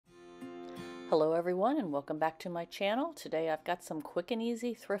Hello everyone and welcome back to my channel. Today I've got some quick and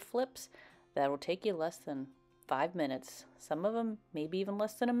easy thrift flips that will take you less than 5 minutes. Some of them maybe even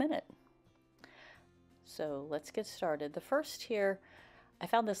less than a minute. So let's get started. The first here, I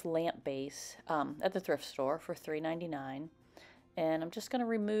found this lamp base at the thrift store for $3.99, and I'm just going to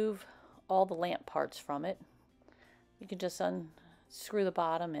remove all the lamp parts from it. You can just unscrew the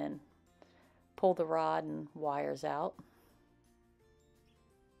bottom and pull the rod and wires out.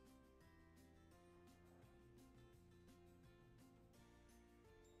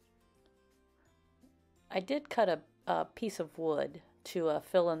 I did cut a piece of wood to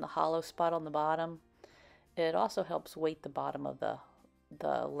fill in the hollow spot on the bottom. It also helps weight the bottom of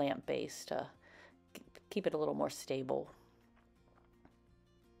the lamp base to keep it a little more stable.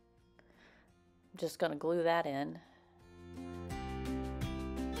 I'm just going to glue that in.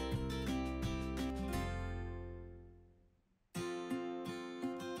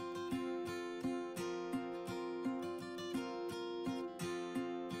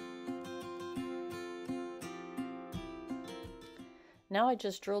 Now I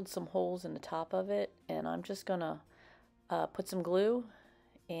just drilled some holes in the top of it, and I'm just gonna put some glue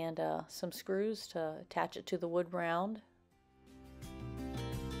and some screws to attach it to the wood round.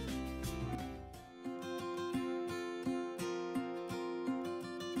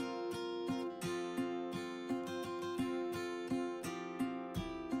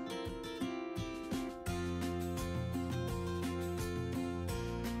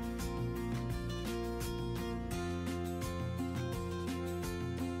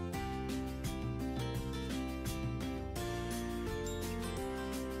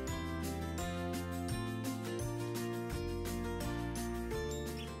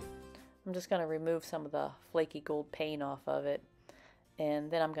 I'm just going to remove some of the flaky gold paint off of it,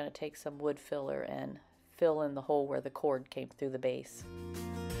 and then I'm going to take some wood filler and fill in the hole where the cord came through the base.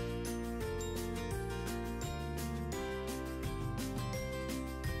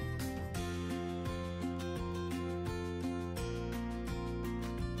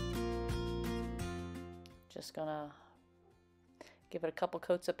 Just going to give it a couple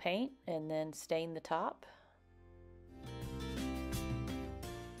coats of paint and then stain the top.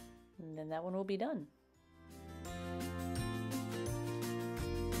 And then that one will be done.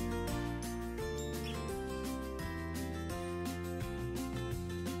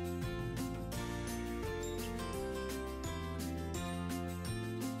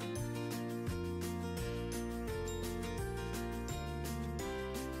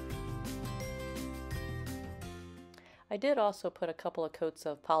 I did also put a couple of coats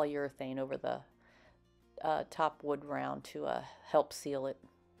of polyurethane over the top wood round to help seal it.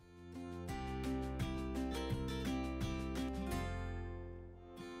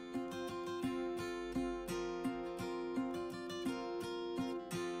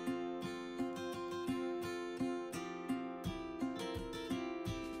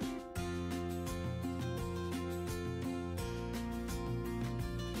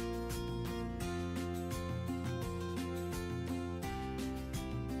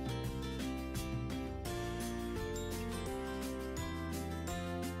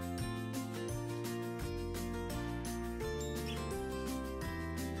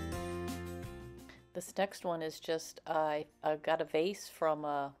 This next one is just, I got a vase from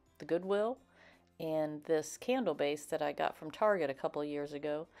the Goodwill and this candle base that I got from Target a couple of years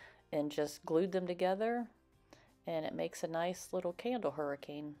ago, and just glued them together, and it makes a nice little candle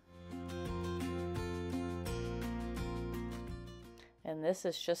hurricane. And this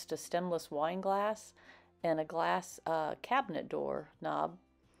is just a stemless wine glass and a glass cabinet door knob,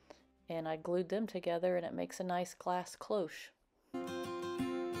 and I glued them together, and it makes a nice glass cloche.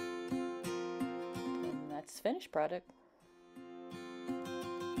 That's the finished product.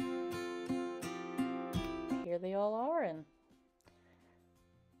 Here they all are in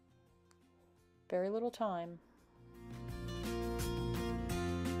very little time.